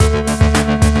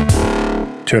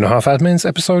Two and a Half Admins,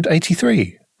 episode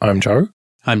 83. I'm Joe.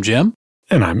 I'm Jim.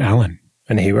 And I'm Alan.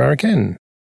 And here we are again.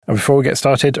 And before we get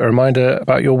started, a reminder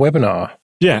about your webinar.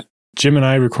 Yeah, Jim and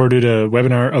I recorded a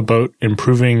webinar about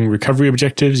improving recovery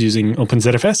objectives using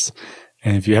OpenZFS.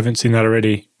 And if you haven't seen that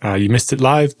already, you missed it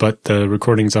live, but the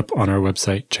recording's up on our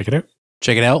website. Check it out.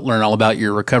 Check it out. Learn all about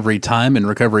your recovery time and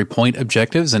recovery point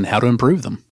objectives and how to improve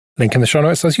them. Link in the show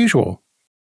notes as usual.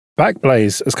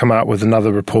 Backblaze has come out with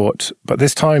another report, but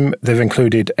this time they've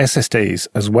included SSDs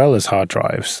as well as hard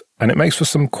drives, and it makes for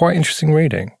some quite interesting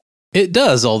reading. It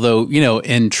does, although,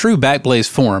 in true Backblaze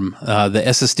form, the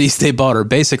SSDs they bought are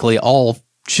basically all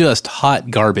just hot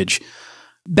garbage.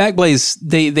 Backblaze,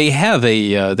 they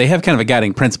have kind of a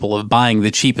guiding principle of buying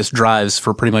the cheapest drives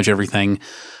for pretty much everything,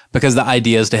 because the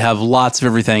idea is to have lots of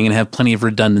everything and have plenty of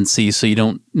redundancy, so you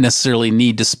don't necessarily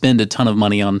need to spend a ton of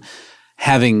money on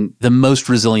having the most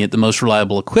resilient, the most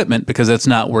reliable equipment, because that's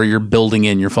not where you're building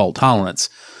in your fault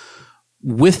tolerance.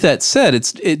 With that said,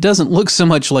 it doesn't look so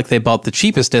much like they bought the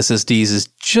cheapest SSDs as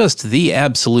just the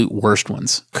absolute worst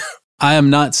ones. I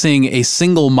am not seeing a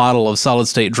single model of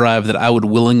solid-state drive that I would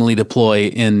willingly deploy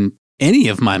in any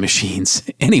of my machines,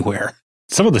 anywhere.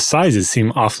 Some of the sizes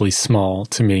seem awfully small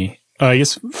to me. I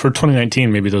guess for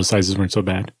 2019, maybe those sizes weren't so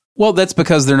bad. Well, that's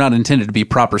because they're not intended to be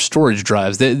proper storage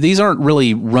drives. These aren't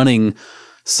really running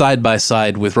side by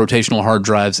side with rotational hard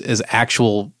drives as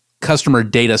actual customer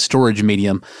data storage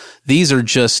medium. These are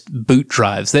just boot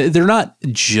drives. They're not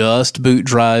just boot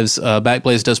drives.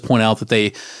 Backblaze does point out that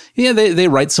they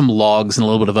write some logs and a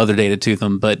little bit of other data to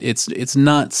them, but it's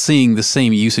not seeing the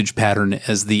same usage pattern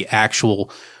as the actual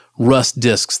Rust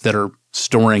disks that are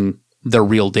storing the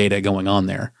real data going on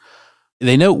there.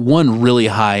 They note one really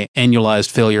high annualized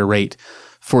failure rate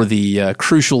for the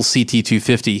Crucial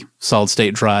CT250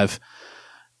 solid-state drive.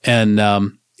 And,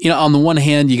 on the one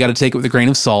hand, you got to take it with a grain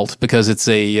of salt because it's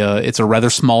a rather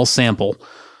small sample.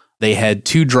 They had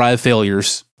 2 drive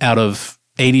failures out of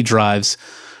 80 drives.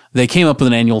 They came up with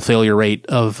an annual failure rate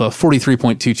of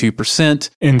 43.22%.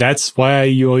 And that's why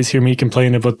you always hear me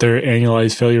complain about their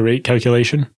annualized failure rate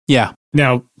calculation? Yeah.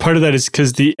 Now, part of that is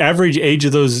because the average age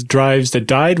of those drives that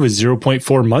died was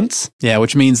 0.4 months. Yeah,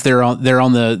 which means they're on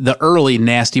the early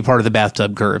nasty part of the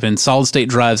bathtub curve. And solid-state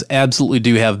drives absolutely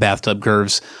do have bathtub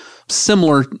curves,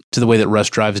 similar to the way that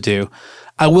Rust drives do.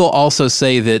 I will also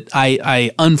say that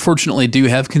I unfortunately do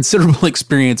have considerable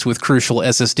experience with Crucial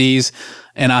SSDs,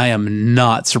 and I am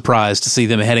not surprised to see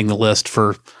them heading the list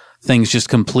for things just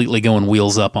completely going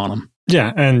wheels up on them.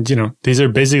 Yeah, and these are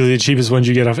basically the cheapest ones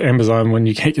you get off Amazon when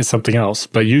you can't get something else.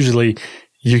 But usually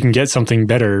you can get something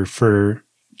better for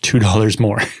 $2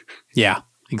 more. Yeah,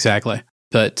 exactly.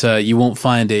 But you won't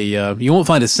find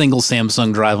a single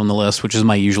Samsung drive on the list, which is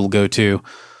my usual go-to.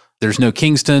 There's no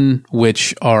Kingston,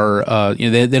 which are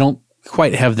they don't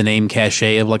quite have the name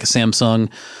cachet of like a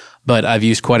Samsung, but I've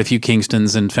used quite a few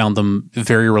Kingstons and found them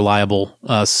very reliable,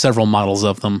 several models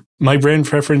of them. My brand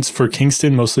preference for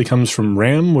Kingston mostly comes from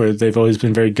RAM, where they've always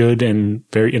been very good and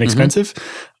very inexpensive.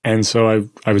 Mm-hmm. And so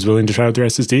I was willing to try out their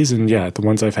SSDs, and yeah, the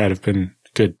ones I've had have been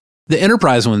good. The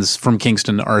enterprise ones from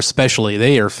Kingston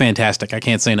they are fantastic. I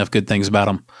can't say enough good things about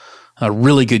them. A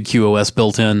really good QoS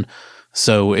built in.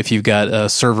 So if you've got a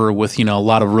server with, a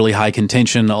lot of really high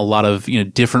contention, a lot of,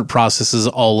 different processes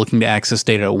all looking to access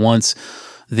data at once,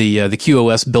 the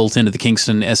QoS built into the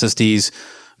Kingston SSDs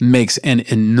makes an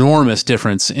enormous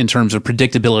difference in terms of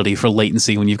predictability for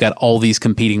latency when you've got all these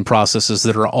competing processes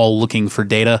that are all looking for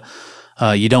data.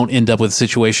 You don't end up with a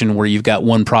situation where you've got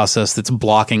one process that's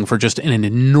blocking for just an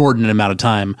inordinate amount of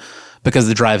time because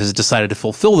the drive has decided to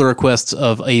fulfill the requests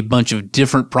of a bunch of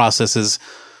different processes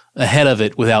ahead of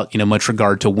it without, much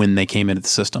regard to when they came into the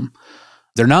system.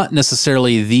 They're not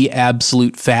necessarily the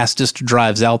absolute fastest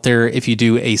drives out there. If you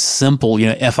do a simple,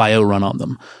 FIO run on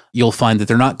them, you'll find that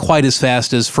they're not quite as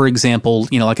fast as, for example,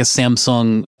 like a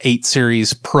Samsung 8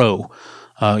 Series Pro,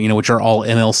 which are all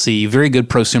MLC, very good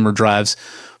prosumer drives.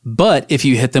 But if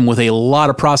you hit them with a lot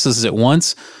of processes at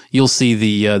once, you'll see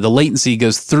the latency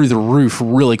goes through the roof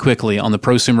really quickly on the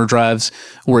prosumer drives,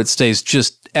 where it stays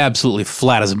just absolutely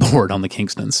flat as a board on the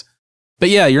Kingstons. But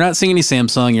yeah, you're not seeing any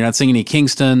Samsung, you're not seeing any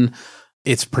Kingston.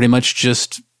 It's pretty much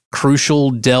just Crucial,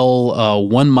 Dell,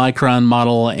 1 micron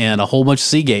model, and a whole bunch of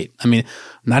Seagate. I mean,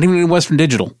 not even in Western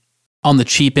Digital. On the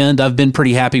cheap end, I've been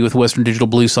pretty happy with Western Digital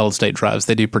Blue solid-state drives.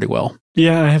 They do pretty well.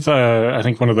 Yeah, I have, I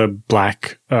think, one of the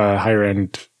black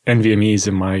higher-end NVMEs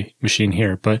in my machine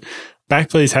here. But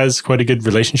Backblaze has quite a good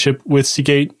relationship with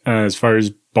Seagate as far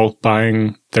as bulk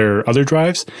buying their other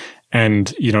drives.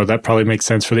 And, that probably makes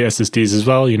sense for the SSDs as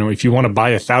well. If you want to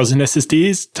buy 1,000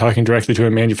 SSDs, talking directly to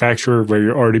a manufacturer where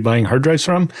you're already buying hard drives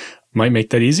from might make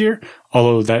that easier.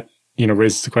 Although that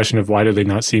raises the question of why do they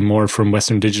not see more from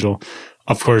Western Digital?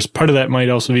 Of course, part of that might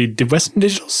also be, did Western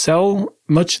Digital sell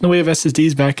much in the way of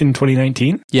SSDs back in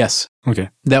 2019? Yes. Okay.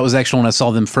 That was actually when I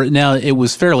saw them first. Now, it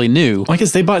was fairly new. Well, I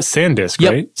guess they bought SanDisk,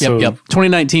 Yep, right? Yep.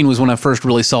 2019 was when I first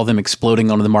really saw them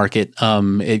exploding onto the market.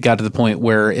 It got to the point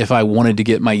where if I wanted to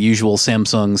get my usual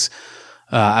Samsungs,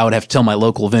 I would have to tell my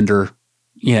local vendor,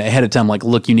 ahead of time, like,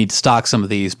 look, you need to stock some of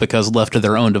these, because left to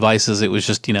their own devices, it was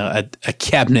just, a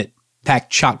cabinet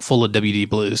packed chock full of WD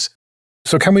Blues.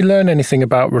 So can we learn anything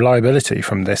about reliability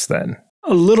from this then?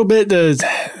 A little bit.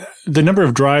 The number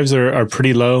of drives are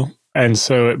pretty low, and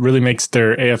so it really makes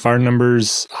their AFR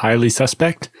numbers highly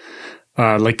suspect.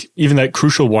 Like even that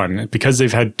Crucial one, because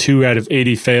they've had 2 out of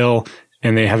 80 fail,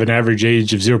 and they have an average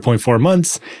age of 0.4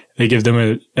 months, they give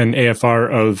them an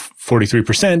AFR of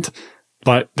 43%,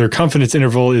 but their confidence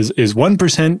interval is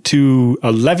 1% to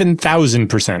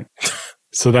 11,000%.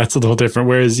 So that's a little different.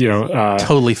 Whereas,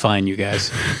 totally fine, you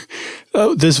guys.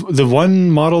 There's the one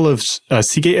model of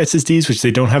Seagate SSDs, which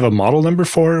they don't have a model number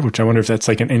for, which I wonder if that's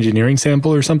like an engineering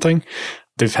sample or something.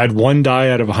 They've had 1 die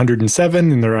out of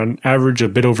 107, and they're on average a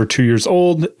bit over 2 years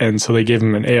old. And so they gave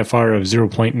them an AFR of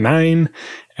 0.9,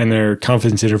 and their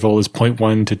confidence interval is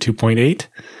 0.1 to 2.8.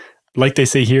 Like they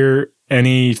say here,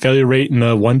 any failure rate in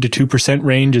the 1 to 2%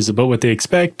 range is about what they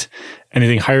expect.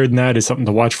 Anything higher than that is something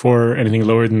to watch for. Anything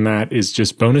lower than that is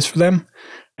just bonus for them.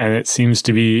 And it seems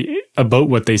to be about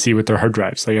what they see with their hard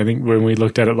drives. Like I think when we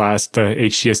looked at it last, the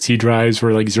HGST drives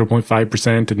were like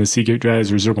 0.5% and the Seagate drives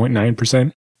were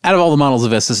 0.9%. Out of all the models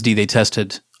of SSD they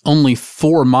tested, only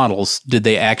 4 models did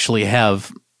they actually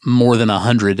have more than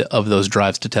 100 of those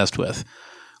drives to test with,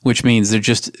 which means they're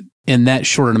just, in that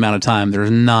short amount of time,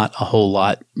 there's not a whole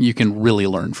lot you can really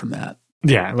learn from that.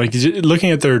 Yeah, like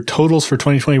looking at their totals for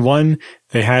 2021,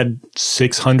 they had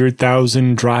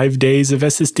 600,000 drive days of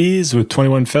SSDs with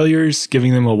 21 failures,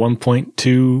 giving them a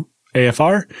 1.2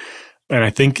 AFR. And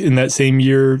I think in that same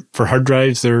year for hard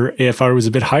drives, their AFR was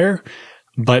a bit higher,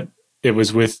 but it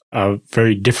was with a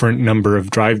very different number of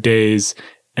drive days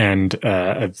and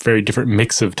a very different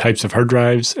mix of types of hard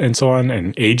drives and so on,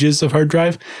 and ages of hard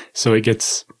drive. So it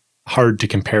gets hard to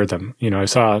compare them. I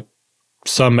saw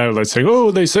some outlets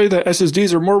saying, they say that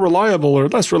SSDs are more reliable or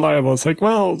less reliable. It's like,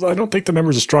 well, I don't think the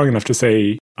numbers are strong enough to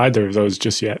say either of those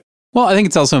just yet. Well, I think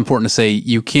it's also important to say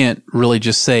you can't really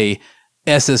just say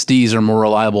SSDs are more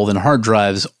reliable than hard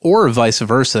drives or vice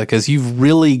versa, because you've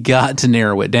really got to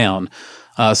narrow it down.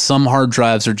 Some hard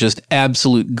drives are just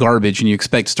absolute garbage, and you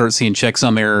expect to start seeing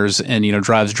checksum errors and,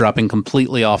 drives dropping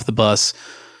completely off the bus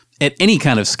at any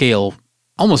kind of scale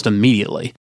almost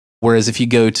immediately. Whereas if you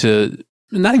go to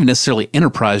not even necessarily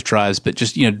enterprise drives, but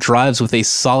just, drives with a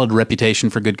solid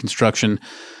reputation for good construction.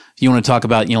 If you want to talk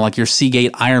about, like your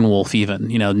Seagate Iron Wolf even,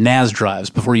 NAS drives,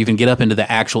 before you even get up into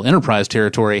the actual enterprise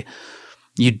territory,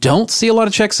 you don't see a lot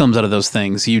of checksums out of those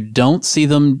things. You don't see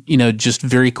them, just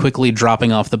very quickly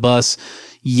dropping off the bus.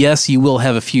 Yes, you will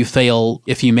have a few fail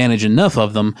if you manage enough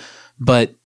of them,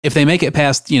 but if they make it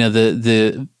past,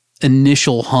 the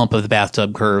initial hump of the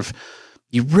bathtub curve,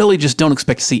 you really just don't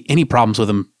expect to see any problems with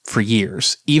them for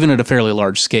years, even at a fairly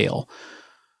large scale.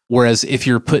 Whereas if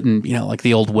you're putting, like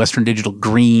the old Western Digital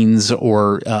Greens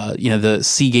or, the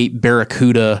Seagate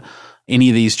Barracuda, any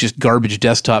of these just garbage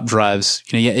desktop drives,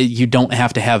 you don't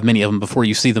have to have many of them before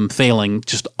you see them failing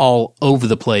just all over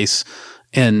the place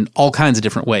in all kinds of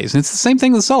different ways. And it's the same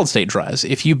thing with solid state drives.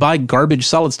 If you buy garbage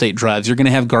solid state drives, you're going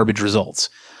to have garbage results.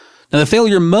 Now, the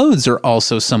failure modes are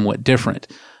also somewhat different.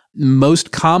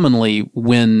 Most commonly,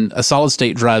 when a solid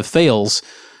state drive fails,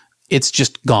 it's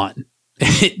just gone.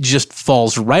 It just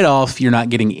falls right off. You're not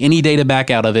getting any data back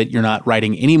out of it. You're not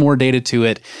writing any more data to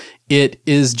it. It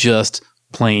is just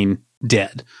plain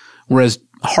dead. Whereas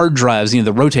hard drives,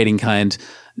 the rotating kind,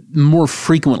 more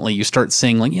frequently you start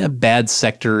seeing bad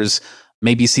sectors.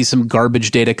 Maybe you see some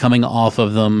garbage data coming off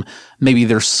of them. Maybe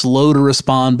they're slow to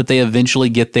respond, but they eventually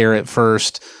get there at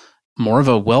first. More of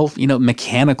a,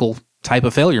 mechanical type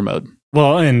of failure mode.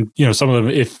 Well, and, some of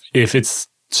them, if it's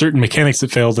certain mechanics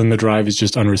that fail, then the drive is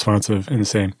just unresponsive and the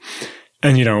same.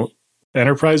 And,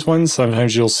 enterprise ones,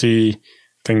 sometimes you'll see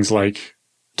things like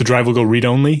the drive will go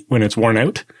read-only when it's worn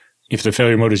out. If the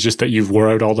failure mode is just that you've wore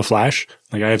out all the flash.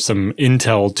 Like I have some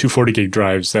Intel 240 gig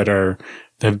drives that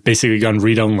have basically gone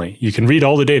read-only. You can read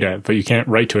all the data, but you can't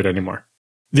write to it anymore.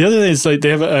 The other thing is they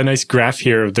have a nice graph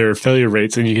here of their failure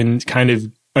rates, and you can kind of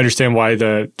understand why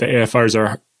the AFRs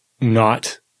are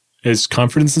not as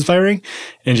confidence inspiring.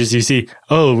 And just you see,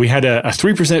 we had a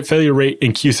 3% failure rate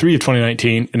in Q3 of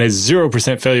 2019 and a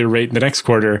 0% failure rate in the next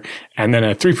quarter, and then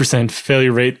a 3%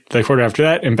 failure rate the quarter after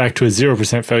that, and back to a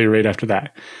 0% failure rate after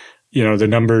that. The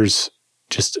numbers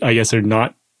just, I guess, are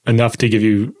not enough to give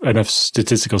you enough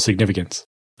statistical significance.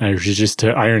 Just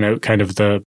to iron out kind of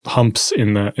the humps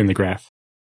in the graph.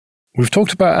 We've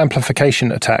talked about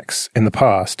amplification attacks in the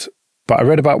past, but I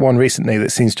read about one recently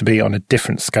that seems to be on a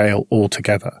different scale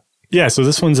altogether. Yeah, so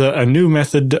this one's a new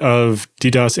method of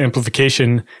DDoS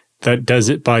amplification that does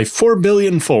it by 4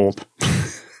 billion fold.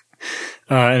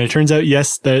 And it turns out,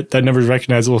 yes, that number is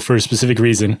recognizable for a specific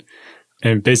reason.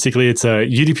 And basically, it's a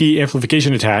UDP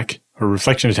amplification attack or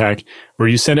reflection attack where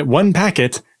you send it one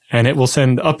packet and it will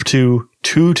send up to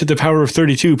 2 to the power of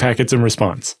 32 packets in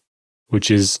response, which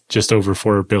is just over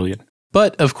 4 billion.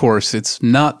 But of course, it's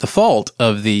not the fault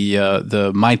of the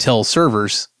Mitel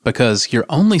servers because you're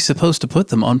only supposed to put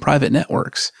them on private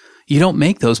networks. You don't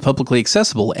make those publicly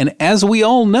accessible. And as we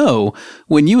all know,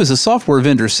 when you as a software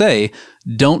vendor say,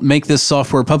 don't make this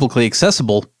software publicly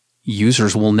accessible,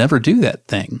 users will never do that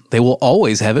thing. They will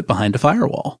always have it behind a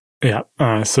firewall. Yeah.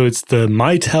 So it's the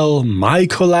Mitel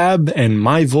MyCollab and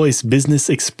MyVoice Business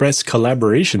Express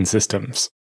collaboration systems.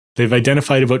 They've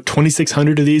identified about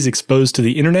 2,600 of these exposed to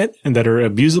the internet and that are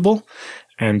abusable.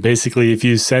 And basically, if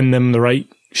you send them the right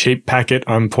shape packet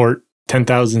on port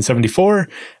 10,074,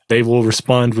 they will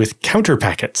respond with counter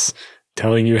packets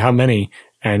telling you how many.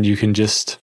 And you can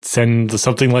just send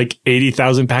something like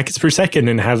 80,000 packets per second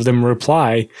and have them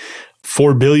reply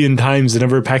 4 billion times the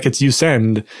number of packets you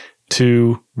send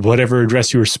to whatever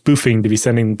address you are spoofing to be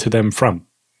sending to them from.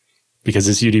 Because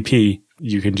it's UDP,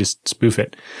 you can just spoof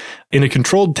it. In a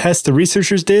controlled test the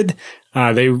researchers did,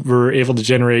 they were able to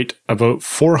generate about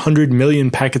 400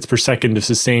 million packets per second of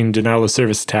sustained denial of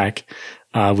service attack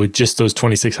with just those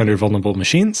 2,600 vulnerable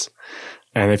machines.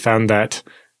 And they found that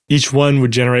each one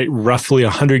would generate roughly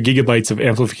 100 gigabytes of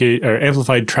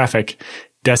amplified traffic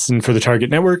destined for the target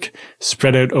network,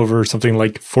 spread out over something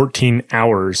like 14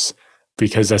 hours,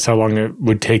 because that's how long it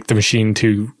would take the machine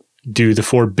to do the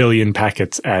 4 billion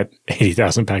packets at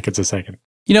 80,000 packets a second.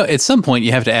 You know, at some point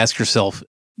you have to ask yourself,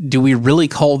 do we really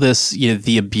call this,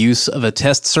 the abuse of a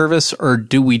test service, or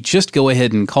do we just go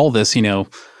ahead and call this, a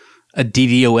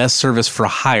DDoS service for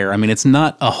hire? I mean, it's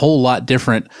not a whole lot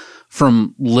different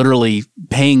from literally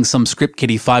paying some script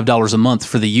kiddie $5 a month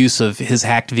for the use of his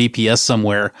hacked VPS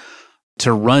somewhere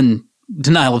to run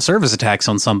denial of service attacks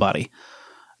on somebody.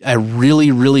 I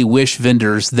really, really wish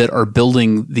vendors that are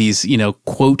building these,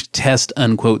 quote, test,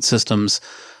 unquote systems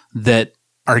that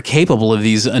are capable of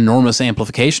these enormous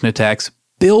amplification attacks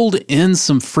build in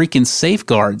some freaking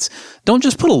safeguards. Don't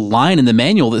just put a line in the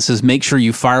manual that says, make sure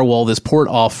you firewall this port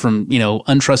off from,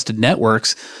 untrusted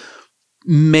networks.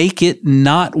 Make it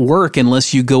not work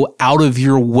unless you go out of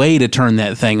your way to turn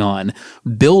that thing on.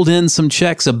 Build in some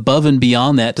checks above and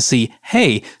beyond that to see,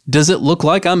 hey, does it look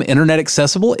like I'm internet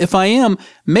accessible? If I am,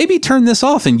 maybe turn this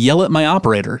off and yell at my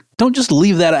operator. Don't just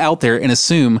leave that out there and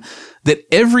assume that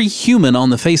every human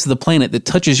on the face of the planet that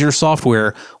touches your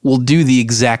software will do the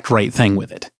exact right thing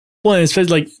with it. Well, it's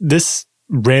like this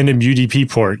random UDP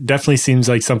port definitely seems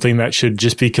like something that should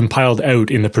just be compiled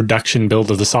out in the production build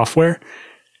of the software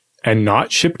and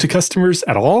not shipped to customers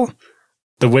at all.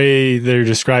 The way they're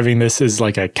describing this is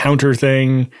like a counter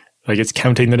thing, like it's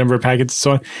counting the number of packets and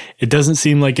so on. It doesn't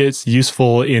seem like it's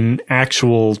useful in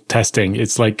actual testing.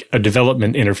 It's like a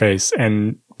development interface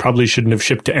and probably shouldn't have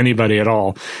shipped to anybody at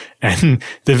all. And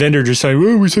the vendor just saying,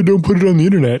 well, we said don't put it on the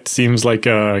internet, seems like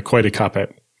quite a cop-out.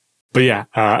 But yeah,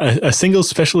 a single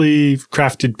specially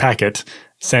crafted packet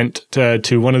sent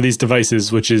to one of these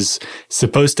devices, which is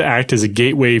supposed to act as a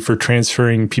gateway for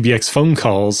transferring PBX phone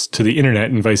calls to the internet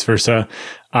and vice versa,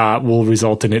 will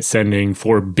result in it sending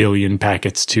 4 billion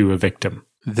packets to a victim.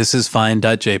 This is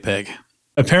fine.jpg.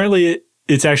 Apparently,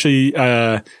 it's actually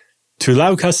to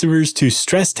allow customers to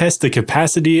stress test the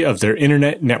capacity of their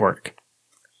internet network.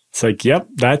 It's like, yep,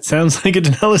 that sounds like a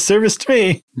denial of service to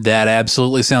me. That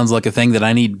absolutely sounds like a thing that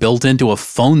I need built into a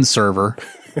phone server.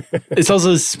 It's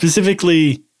also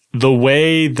specifically the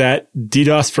way that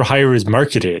DDoS for hire is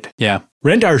marketed. Yeah.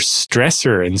 Rent our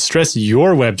stressor and stress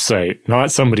your website,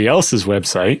 not somebody else's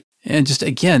website. And just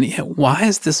again, why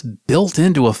is this built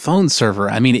into a phone server?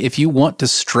 I mean, if you want to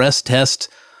stress test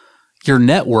your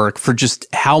network for just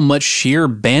how much sheer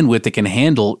bandwidth it can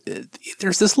handle,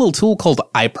 there's this little tool called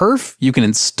iPerf. You can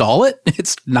install it.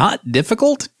 It's not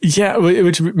difficult. Yeah,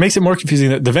 which makes it more confusing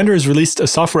that the vendor has released a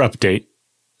software update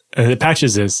that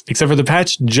patches this, except for the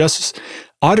patch just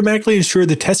automatically ensure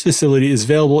the test facility is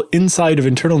available inside of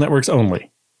internal networks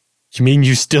only. You mean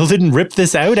you still didn't rip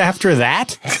this out after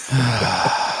that?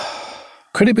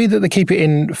 Could it be that they keep it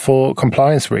in for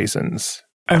compliance reasons?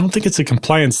 I don't think it's a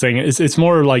compliance thing. It's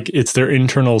more like it's their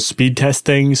internal speed test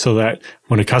thing, so that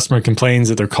when a customer complains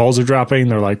that their calls are dropping,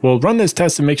 they're like, well, run this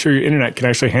test and make sure your internet can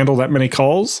actually handle that many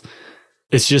calls.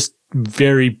 It's just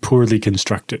very poorly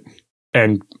constructed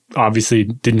and obviously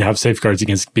didn't have safeguards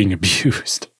against being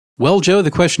abused. Well, Joe,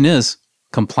 the question is,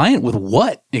 compliant with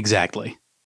what exactly?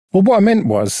 Well, what I meant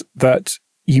was that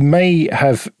you may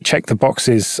have checked the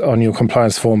boxes on your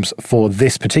compliance forms for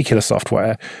this particular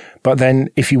software, but then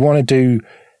if you want to do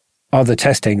other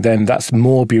testing, then that's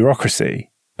more bureaucracy.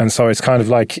 And so it's kind of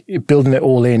like building it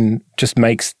all in just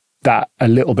makes that a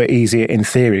little bit easier in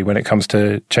theory when it comes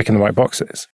to checking the right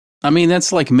boxes. I mean,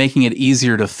 that's like making it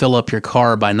easier to fill up your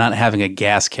car by not having a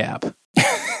gas cap.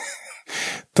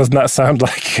 Doesn't that sound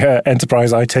like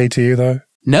enterprise IT to you, though?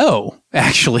 No,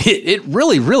 actually, it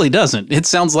really, really doesn't. It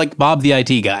sounds like Bob the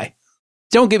IT guy.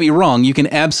 Don't get me wrong, you can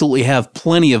absolutely have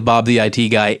plenty of Bob the IT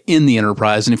guy in the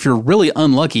enterprise, and if you're really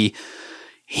unlucky,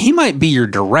 he might be your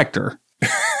director.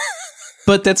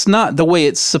 But that's not the way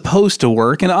it's supposed to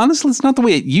work, and honestly, it's not the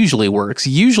way it usually works.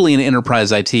 Usually in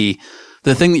enterprise IT,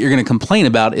 the thing that you're going to complain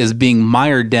about is being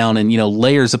mired down in,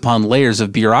 layers upon layers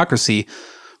of bureaucracy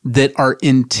that are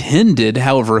intended,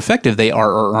 however effective they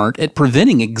are or aren't, at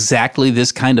preventing exactly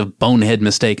this kind of bonehead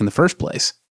mistake in the first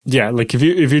place. Yeah, like if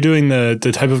you're doing the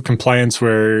type of compliance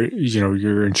where,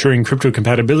 you're ensuring crypto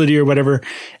compatibility or whatever,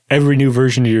 every new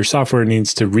version of your software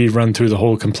needs to rerun through the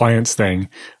whole compliance thing,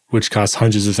 which costs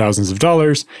hundreds of thousands of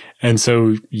dollars. And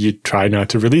so you try not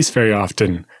to release very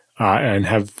often, and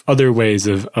have other ways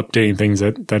of updating things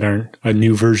that aren't a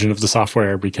new version of the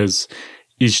software because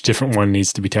each different one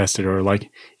needs to be tested. Or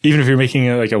like, even if you're making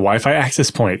a Wi-Fi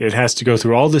access point, it has to go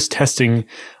through all this testing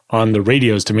on the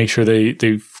radios to make sure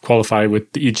they qualify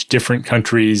with each different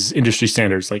country's industry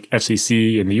standards, like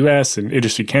FCC in the US and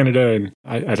Industry Canada. And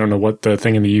I don't know what the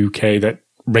thing in the UK that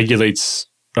regulates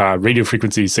radio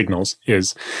frequency signals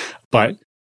is, but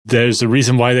there's a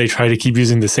reason why they try to keep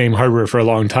using the same hardware for a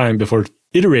long time before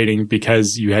iterating,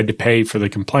 because you had to pay for the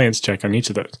compliance check on each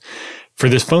of those. For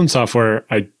this phone software,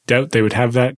 I doubt they would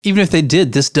have that. Even if they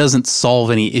did, this doesn't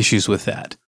solve any issues with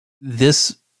that.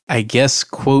 This, I guess,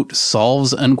 quote,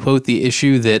 solves, unquote, the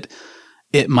issue that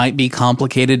it might be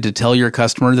complicated to tell your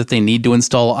customer that they need to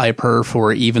install iPerf,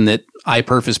 or even that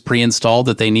iPerf is pre-installed,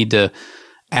 that they need to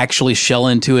actually shell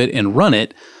into it and run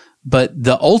it. But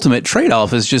the ultimate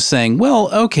trade-off is just saying,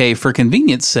 well, okay, for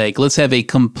convenience sake, let's have a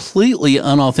completely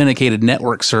unauthenticated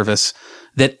network service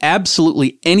that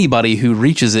absolutely anybody who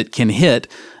reaches it can hit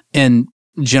and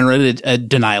generate a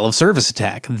denial of service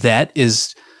attack. That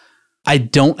is, I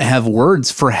don't have words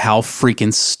for how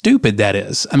freaking stupid that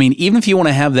is. I mean, even if you want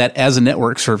to have that as a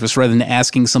network service rather than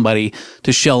asking somebody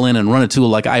to shell in and run a tool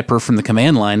like iPerf from the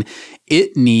command line,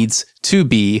 it needs to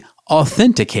be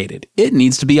authenticated. It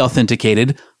needs to be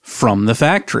authenticated from the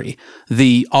factory.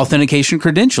 The authentication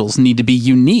credentials need to be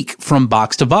unique from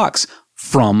box to box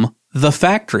from the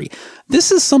factory.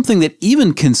 This is something that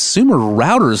even consumer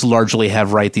routers largely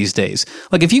have right these days.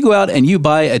 Like if you go out and you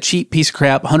buy a cheap piece of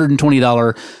crap, $120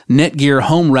 Netgear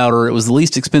home router, it was the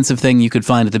least expensive thing you could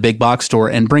find at the big box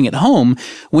store, and bring it home,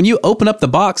 when you open up the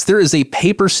box, there is a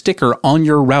paper sticker on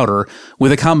your router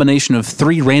with a combination of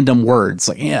 3 random words.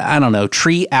 Like, I don't know,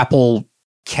 tree, apple,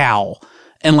 cow.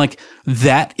 And like,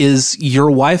 that is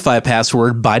your Wi-Fi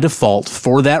password by default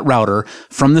for that router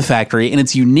from the factory, and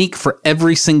it's unique for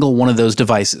every single one of those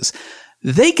devices.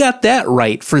 They got that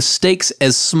right for stakes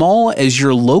as small as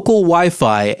your local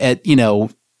Wi-Fi at,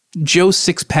 Joe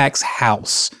Sixpack's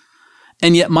house.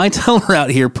 And yet my teller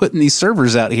out here putting these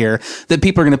servers out here that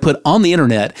people are going to put on the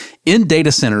internet in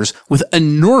data centers with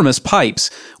enormous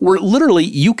pipes where literally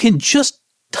you can just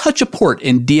touch a port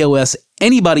in DOS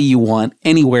anybody you want,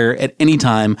 anywhere, at any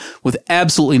time, with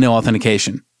absolutely no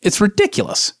authentication. It's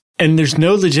ridiculous. And there's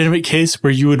no legitimate case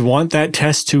where you would want that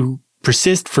test to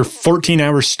persist for 14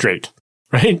 hours straight,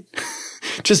 right?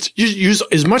 Just use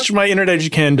as much of my internet as you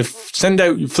can to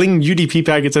fling UDP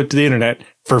packets out to the internet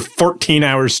for 14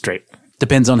 hours straight.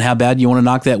 Depends on how bad you want to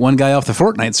knock that one guy off the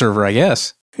Fortnite server, I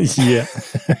guess. Yeah.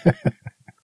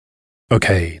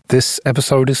 Okay, this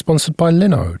episode is sponsored by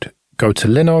Linode. Go to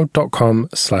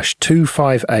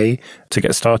linode.com/25A to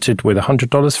get started with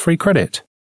 $100 free credit.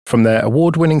 From their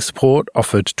award-winning support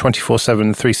offered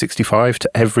 24/7 365 to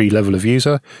every level of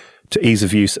user, to ease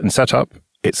of use and setup,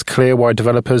 it's clear why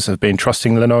developers have been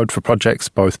trusting Linode for projects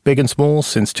both big and small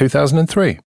since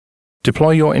 2003.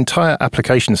 Deploy your entire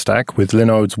application stack with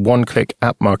Linode's one-click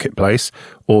app marketplace,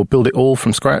 or build it all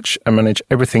from scratch and manage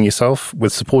everything yourself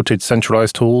with supported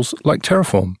centralized tools like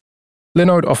Terraform.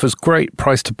 Linode offers great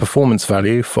price-to-performance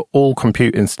value for all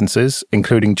compute instances,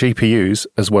 including GPUs,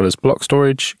 as well as block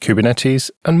storage,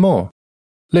 Kubernetes, and more.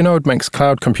 Linode makes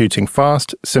cloud computing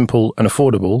fast, simple, and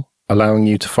affordable, allowing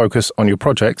you to focus on your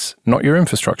projects, not your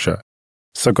infrastructure.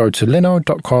 So go to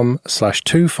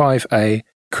linode.com/25A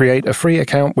Create a free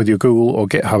account with your Google or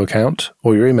GitHub account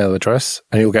or your email address,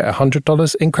 and you'll get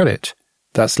 $100 in credit.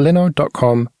 That's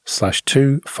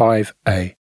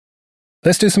linode.com/25A.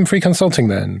 Let's do some free consulting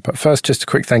then. But first, just a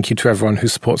quick thank you to everyone who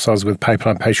supports us with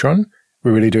PayPal and Patreon.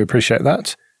 We really do appreciate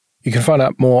that. You can find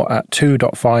out more at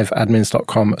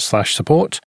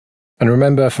 2.5admins.com/support. And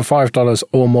remember, for $5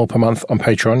 or more per month on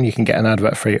Patreon, you can get an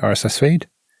advert-free RSS feed.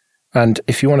 And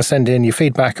if you want to send in your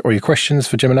feedback or your questions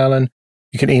for Jim and Alan,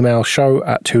 you can email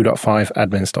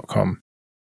show@2.5admins.com.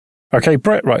 Okay,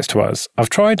 Brett writes to us, I've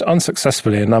tried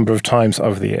unsuccessfully a number of times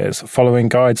over the years, following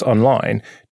guides online,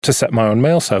 to set my own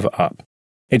mail server up.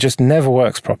 It just never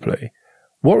works properly.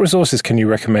 What resources can you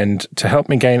recommend to help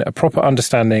me gain a proper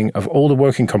understanding of all the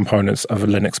working components of a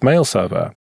Linux mail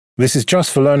server? This is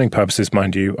just for learning purposes,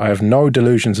 mind you. I have no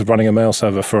delusions of running a mail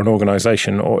server for an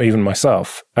organization or even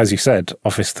myself. As you said,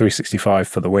 Office 365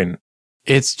 for the win.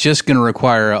 It's just going to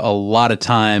require a lot of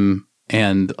time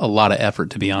and a lot of effort,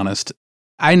 to be honest.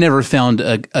 I never found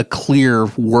a clear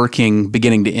working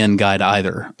beginning to end guide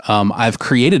either. I've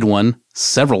created one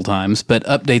several times, but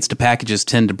updates to packages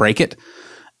tend to break it.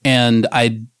 And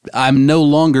I'm no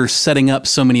longer setting up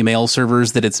so many mail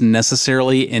servers that it's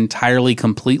necessarily entirely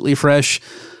completely fresh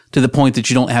to the point that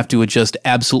you don't have to adjust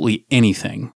absolutely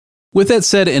anything. With that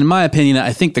said, in my opinion,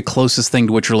 I think the closest thing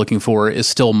to what you're looking for is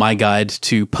still my guide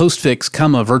to postfix,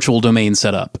 virtual domain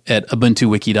setup at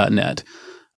ubuntuwiki.net.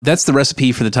 That's the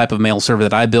recipe for the type of mail server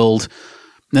that I build.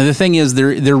 Now, the thing is,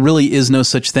 there really is no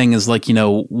such thing as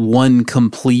one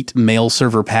complete mail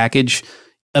server package.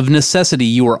 Of necessity,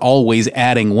 you are always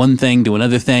adding one thing to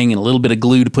another thing and a little bit of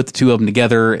glue to put the two of them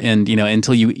together, and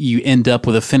until you end up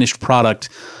with a finished product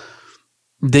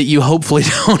that you hopefully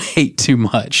don't hate too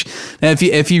much. Now,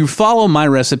 if you follow my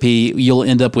recipe, you'll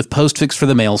end up with postfix for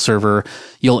the mail server.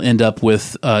 You'll end up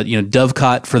with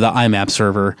Dovecot for the IMAP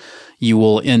server. You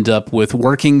will end up with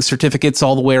working certificates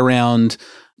all the way around.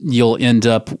 You'll end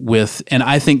up with, and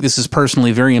I think this is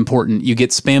personally very important, you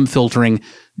get spam filtering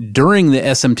during the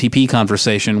SMTP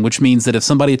conversation, which means that if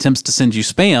somebody attempts to send you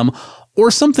spam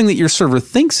or something that your server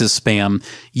thinks is spam,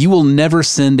 you will never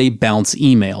send a bounce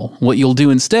email. What you'll do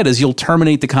instead is you'll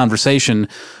terminate the conversation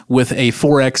with a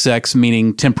 4XX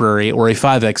meaning temporary or a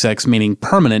 5XX meaning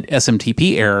permanent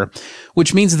SMTP error,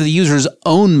 which means that the user's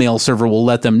own mail server will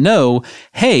let them know,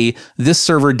 hey, this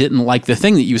server didn't like the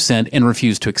thing that you sent and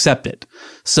refused to accept it.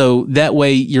 So that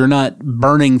way you're not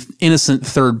burning innocent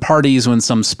third parties when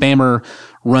some spammer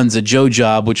runs a Joe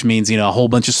job, which means, a whole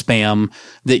bunch of spam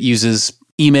that uses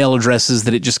email addresses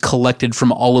that it just collected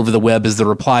from all over the web as the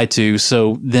reply to.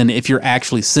 So then if you're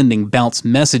actually sending bounce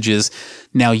messages,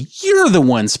 now you're the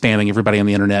one spamming everybody on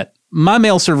the internet. My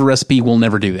mail server recipe will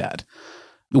never do that.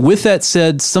 With that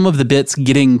said, some of the bits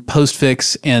getting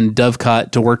postfix and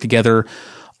Dovecot to work together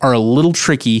are a little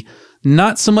tricky.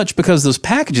 Not so much because those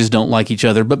packages don't like each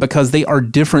other, but because they are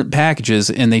different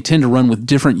packages and they tend to run with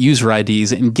different user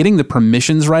IDs, and getting the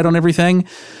permissions right on everything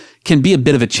can be a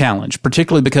bit of a challenge,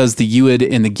 particularly because the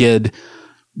UID and the GID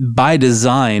by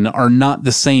design are not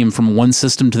the same from one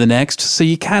system to the next. So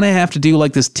you kind of have to do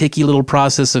this ticky little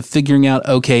process of figuring out,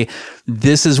 okay,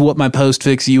 this is what my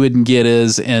postfix UID and GID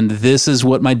is, and this is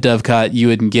what my Dovecot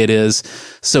UID and GID is.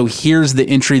 So here's the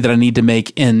entry that I need to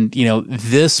make in,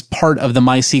 this part of the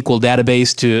MySQL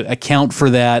database to account for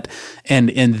that. And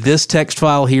in this text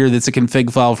file here, that's a config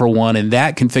file for one, and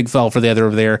that config file for the other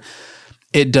over there.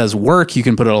 It does work. You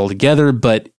can put it all together,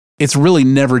 but it's really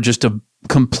never just a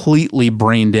completely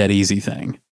brain dead easy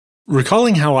thing.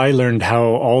 Recalling how I learned how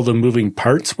all the moving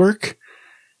parts work,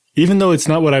 even though it's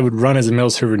not what I would run as a mail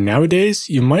server nowadays,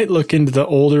 you might look into the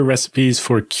older recipes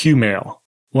for Qmail.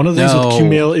 One of the things with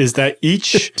Qmail is that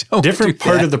each different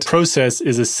part of the process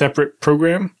is a separate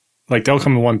program. They'll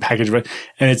come in one package,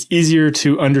 and it's easier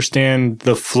to understand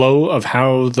the flow of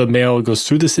how the mail goes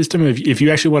through the system if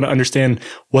you actually want to understand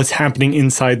what's happening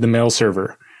inside the mail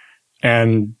server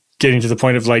and getting to the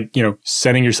point of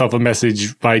sending yourself a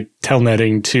message by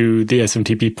telnetting to the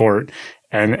SMTP port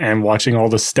and watching all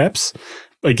the steps.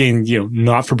 Again,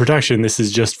 not for production. This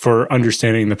is just for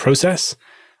understanding the process.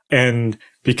 And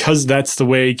because that's the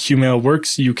way Qmail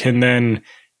works, you can then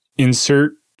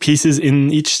insert pieces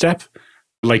in each step.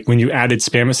 Like when you added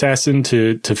Spam Assassin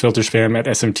to filter spam at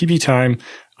SMTP time,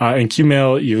 in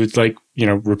Qmail, you would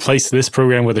replace this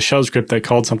program with a shell script that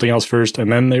called something else first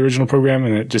and then the original program,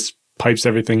 and it just pipes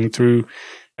everything through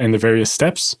in the various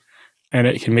steps. And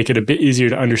it can make it a bit easier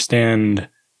to understand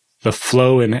the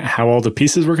flow and how all the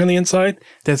pieces work on the inside.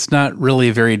 That's not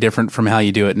really very different from how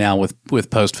you do it now with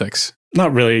postfix.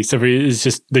 Not really, except for it's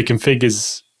just the config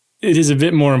is a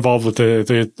bit more involved with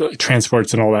the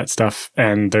transports and all that stuff,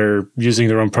 and they're using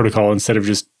their own protocol instead of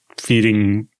just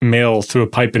feeding mail through a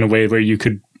pipe in a way where you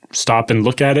could stop and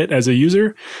look at it as a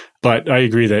user. But I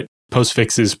agree that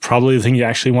postfix is probably the thing you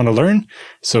actually want to learn.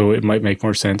 So it might make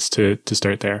more sense to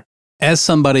start there. As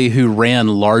somebody who ran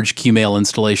large Qmail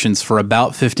installations for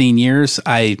about 15 years,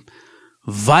 I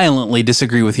violently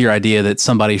disagree with your idea that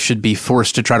somebody should be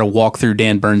forced to try to walk through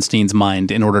Dan Bernstein's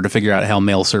mind in order to figure out how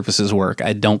mail services work.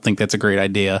 I don't think that's a great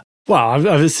idea. Well,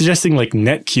 I was suggesting like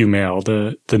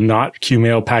NetQmail, the not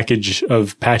Qmail package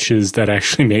of patches that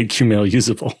actually made Qmail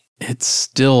usable. It's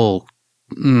still...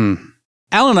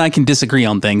 Alan and I can disagree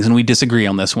on things, and we disagree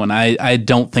on this one. I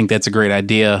don't think that's a great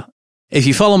idea. If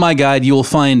you follow my guide, you will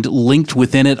find linked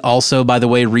within it also, by the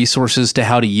way, resources to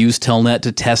how to use Telnet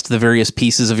to test the various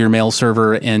pieces of your mail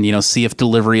server and, see if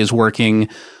delivery is working.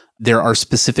 There are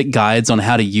specific guides on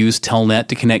how to use Telnet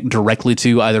to connect directly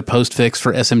to either Postfix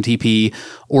for SMTP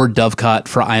or Dovecot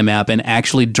for IMAP and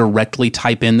actually directly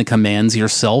type in the commands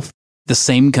yourself. The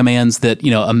same commands that,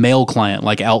 a mail client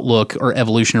like Outlook or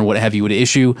Evolution or what have you would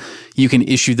issue, you can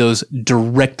issue those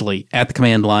directly at the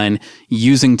command line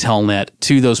using Telnet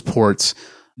to those ports.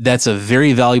 That's a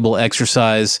very valuable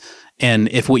exercise. And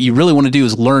if what you really want to do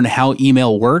is learn how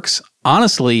email works,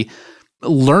 honestly,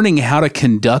 learning how to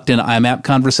conduct an IMAP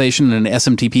conversation and an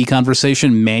SMTP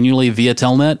conversation manually via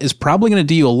Telnet is probably going to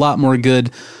do you a lot more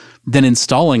good than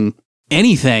installing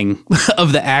anything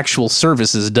of the actual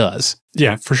services does.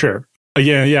 Yeah, for sure.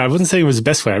 Yeah. I wasn't saying it was the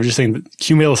best way. I was just saying that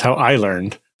Qmail is how I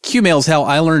learned. Qmail is how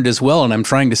I learned as well, and I'm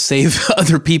trying to save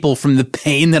other people from the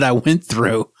pain that I went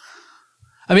through.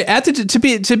 I mean,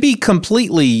 to be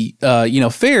completely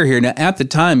fair here. Now, at the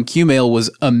time, Qmail was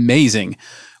amazing.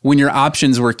 When your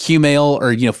options were Qmail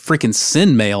or freaking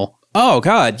SendMail. Oh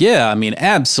God, yeah. I mean,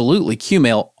 absolutely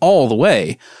Qmail all the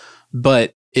way.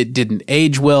 But it didn't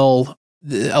age well.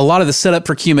 A lot of the setup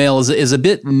for Qmail is a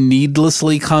bit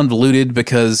needlessly convoluted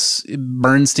because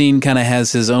Bernstein kind of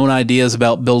has his own ideas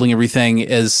about building everything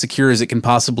as secure as it can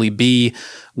possibly be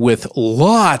with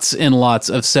lots and lots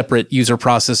of separate user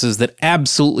processes that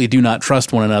absolutely do not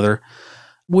trust one another,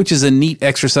 which is a neat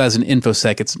exercise in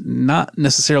InfoSec. It's not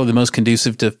necessarily the most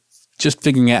conducive to just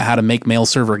figuring out how to make mail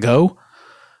server go.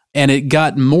 And it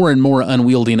got more and more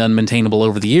unwieldy and unmaintainable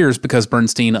over the years because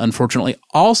Bernstein, unfortunately,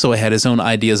 also had his own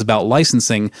ideas about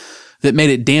licensing that made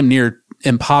it damn near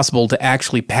impossible to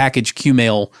actually package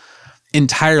Qmail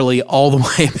entirely all the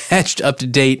way patched up to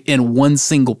date in one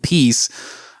single piece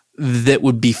that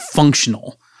would be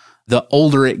functional. The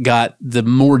older it got, the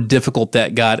more difficult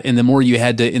that got, and the more you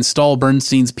had to install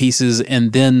Bernstein's pieces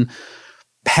and then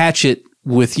patch it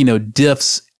with,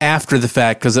 diffs after the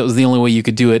fact, because that was the only way you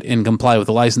could do it and comply with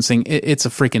the licensing. It's a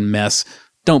freaking mess.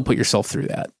 Don't put yourself through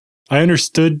that. I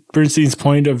understood Bernstein's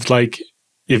point of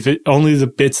if only the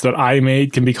bits that I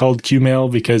made can be called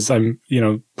Qmail because I'm,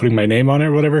 putting my name on it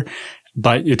or whatever.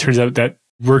 But it turns out that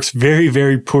works very,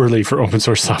 very poorly for open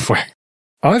source software.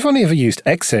 I've only ever used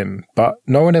Exim, but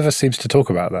no one ever seems to talk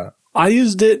about that. I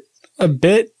used it a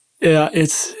bit.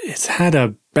 It's had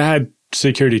a bad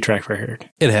security track record.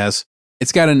 It has.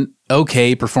 It's got an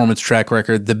okay performance track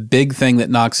record. The big thing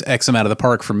that knocks Exim out of the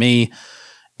park for me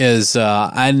is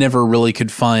I never really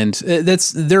could find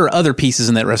there are other pieces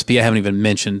in that recipe I haven't even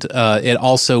mentioned. It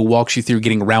also walks you through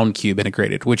getting Roundcube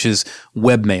integrated, which is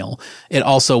webmail. It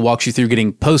also walks you through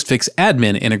getting Postfix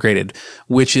admin integrated,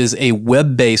 which is a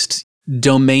web-based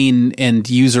domain and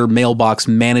user mailbox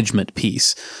management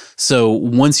piece. So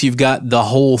once you've got the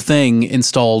whole thing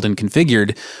installed and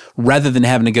configured, rather than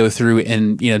having to go through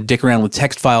and, dick around with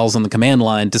text files on the command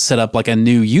line to set up like a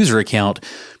new user account,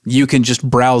 you can just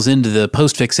browse into the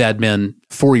Postfix admin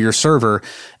for your server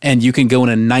and you can go in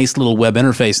a nice little web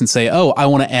interface and say, oh, I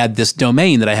want to add this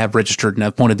domain that I have registered and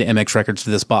I've pointed the MX records to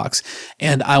this box.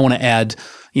 And I want to add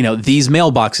these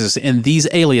mailboxes and these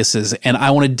aliases, and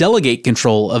I want to delegate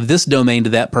control of this domain to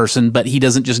that person, but he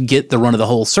doesn't just get the run of the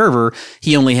whole server.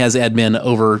 He only has admin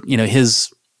over, his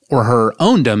or her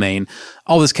own domain,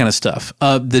 all this kind of stuff.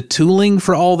 The tooling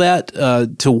for all that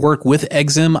to work with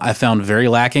Exim, I found very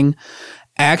lacking.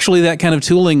 Actually, that kind of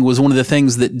tooling was one of the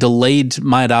things that delayed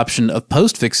my adoption of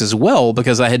Postfix as well,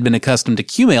 because I had been accustomed to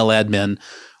Qmail admin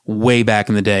way back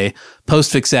in the day.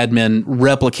 Postfix admin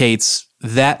replicates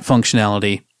that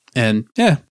functionality, and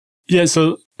yeah.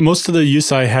 So most of the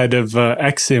use I had of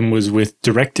Exim was with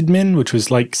DirectAdmin, which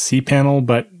was like cPanel,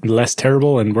 but less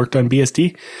terrible and worked on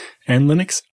BSD and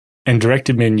Linux. And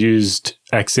DirectAdmin used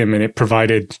Exim, and it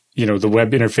provided, the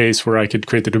web interface where I could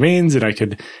create the domains and I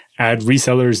could add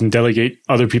resellers and delegate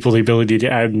other people the ability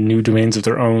to add new domains of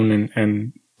their own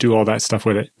and do all that stuff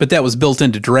with it. But that was built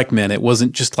into DirectMin. It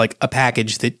wasn't just like a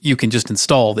package that you can just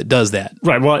install that does that.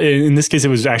 Right. Well, in this case, it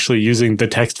was actually using the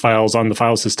text files on the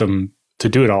file system to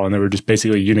do it all. And they were just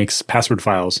basically Unix password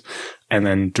files. And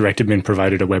then DirectAdmin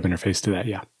provided a web interface to that.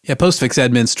 Yeah. Yeah. Postfix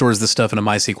admin stores this stuff in a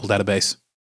MySQL database.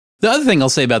 The other thing I'll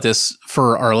say about this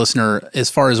for our listener, as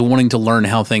far as wanting to learn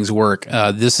how things work,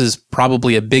 this is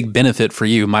probably a big benefit for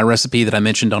you. My recipe that I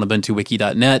mentioned on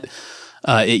UbuntuWiki.net,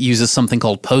 it uses something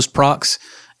called postprox,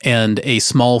 and a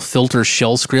small filter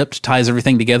shell script ties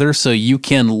everything together. So you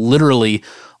can literally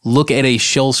look at a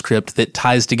shell script that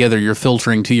ties together your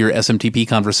filtering to your SMTP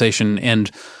conversation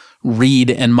and read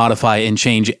and modify and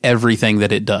change everything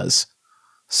that it does.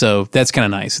 So that's kind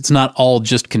of nice. It's not all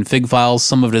just config files.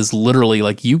 Some of it is literally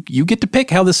like you get to pick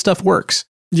how this stuff works.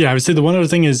 Yeah, I would say the one other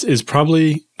thing is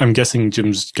probably, I'm guessing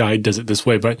Jim's guide does it this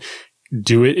way, but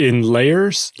do it in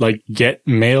layers, like get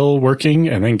mail working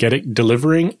and then get it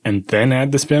delivering and then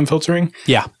add the spam filtering.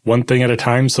 Yeah. One thing at a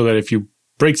time, so that if you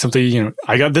break something,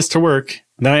 I got this to work,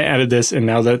 then I added this, and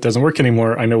now that it doesn't work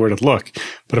anymore, I know where to look.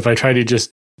 But if I try to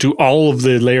just do all of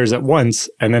the layers at once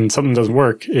and then something doesn't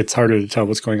work, it's harder to tell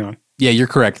what's going on. Yeah, you're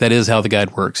correct. That is how the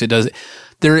guide works. It does.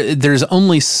 There's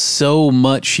only so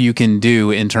much you can do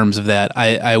in terms of that.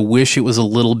 I wish it was a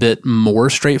little bit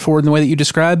more straightforward in the way that you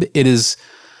describe. It is,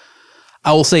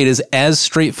 I will say it is as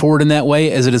straightforward in that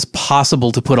way as it is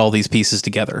possible to put all these pieces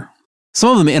together.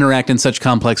 Some of them interact in such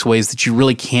complex ways that you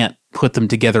really can't put them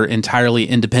together entirely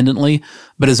independently.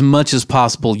 But as much as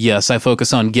possible, yes, I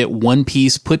focus on get one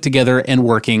piece put together and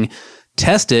working,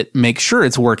 test it, make sure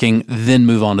it's working, then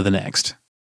move on to the next.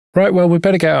 Right, well, we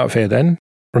better get out of here then.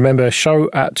 Remember,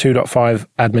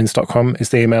 show@2.5admins.com is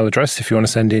the email address if you want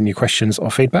to send in your questions or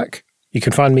feedback. You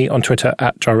can find me on Twitter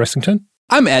 @JarRessington.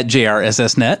 I'm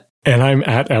 @JRSSNet. And I'm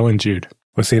 @AlanJude.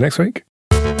 We'll see you next week.